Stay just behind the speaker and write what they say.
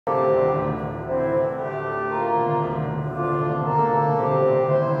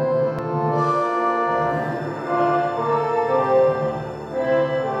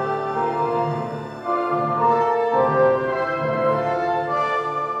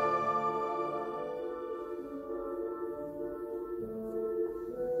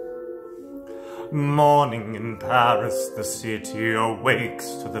Morning in Paris, the city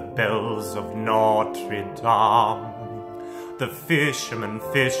awakes to the bells of Notre Dame. The fisherman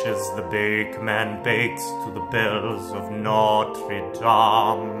fishes, the bakeman bakes to the bells of Notre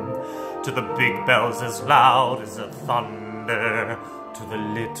Dame. To the big bells as loud as a thunder, to the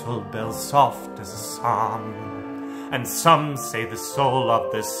little bells soft as a psalm. And some say the soul of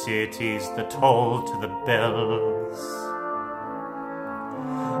the city's the toll to the bells.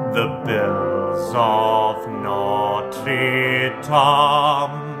 The bells of Notre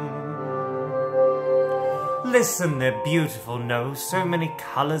Dame. Listen, they're beautiful, no? So many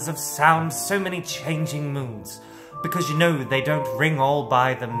colors of sound, so many changing moods. Because you know they don't ring all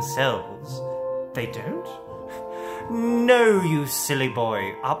by themselves. They don't? No, you silly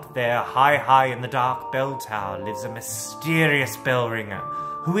boy. Up there, high in the dark bell tower, lives a mysterious bell ringer.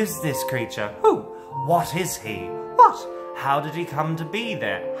 Who is this creature? Who? What is he? What? How did he come to be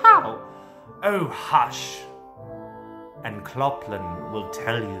there? How? Oh, hush. And Clopland will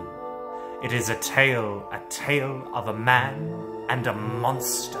tell you. It is a tale of a man and a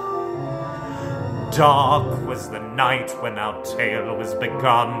monster. Dark was the night when our tale was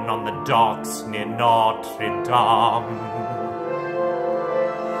begun on the docks near Notre Dame.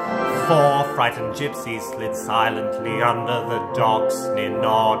 4 frightened gypsies slid silently under the docks near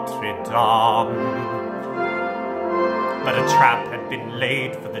Notre Dame. But a trap had been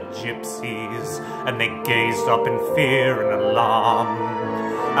laid for the gypsies, and they gazed up in fear and alarm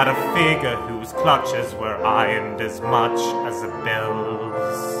at a figure whose clutches were ironed as much as the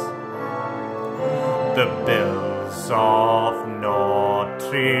bells. The bells of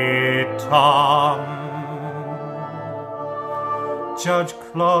Notre Dame. Judge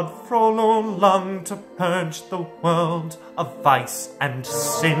Claude Frollo longed to purge the world of vice and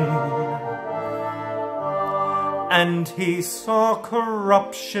sin, and he saw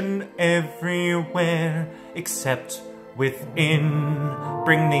corruption everywhere except within.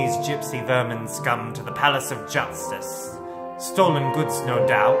 Bring these gypsy vermin scum to the palace of justice. Stolen goods, no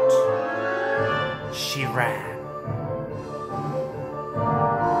doubt. She ran.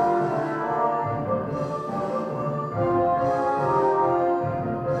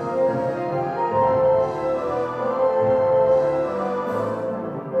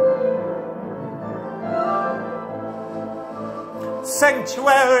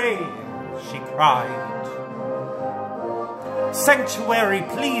 Sanctuary! She cried. Sanctuary,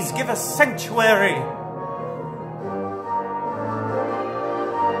 please give us sanctuary!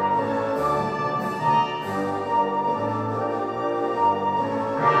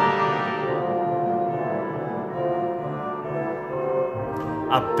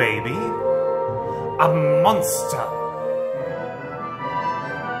 A baby? A monster!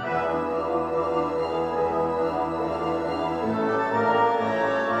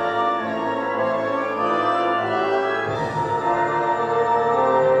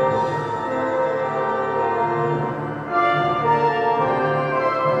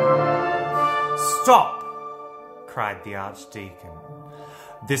 Stop! Cried the Archdeacon.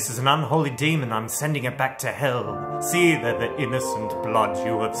 This is an unholy demon. I'm sending it back to hell. See that the innocent blood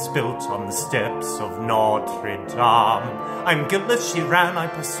you have spilt on the steps of Notre Dame. I'm guiltless, she ran, I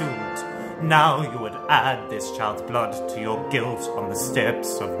pursued. Now you would add this child's blood to your guilt on the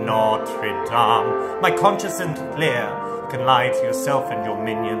steps of Notre Dame. My conscience is clear. You can lie to yourself and your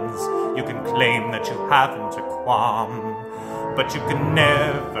minions. You can claim that you haven't a qualm. But you can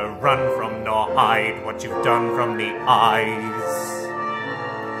never run from nor hide what you've done from the eyes.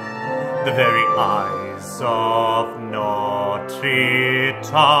 The very eyes of Notre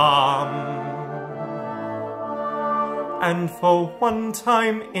Dame. And for one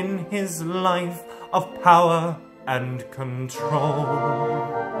time in his life of power and control,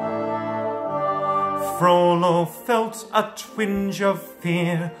 Frollo felt a twinge of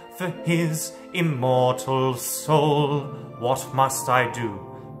fear for his immortal soul. What must I do?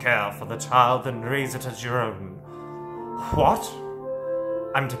 Care for the child and raise it as your own. What?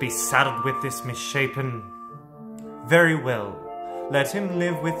 I'm to be saddled with this misshapen... Very well. Let him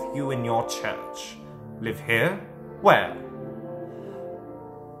live with you in your church. Live here? Where?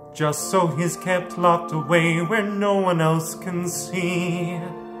 Just so he's kept locked away where no one else can see.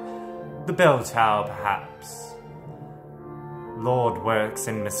 The bell tower, perhaps. Lord works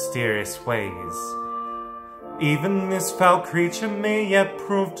in mysterious ways. Even this foul creature may yet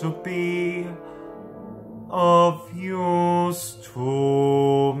prove to be of use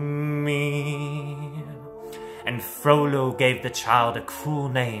to me. And Frollo gave the child a cruel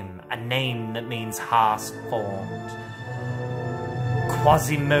name, a name that means half-formed.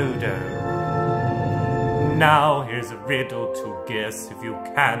 Quasimodo. Now here's a riddle to guess if you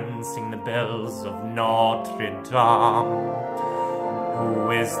can sing the bells of Notre Dame.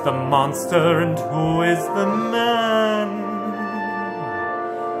 Who is the monster and who is the man?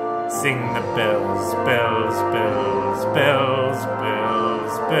 Sing the bells, bells, bells, bells,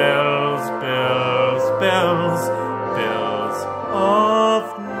 bells, bells, bells, bells, bells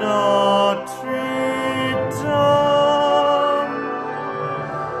of Notre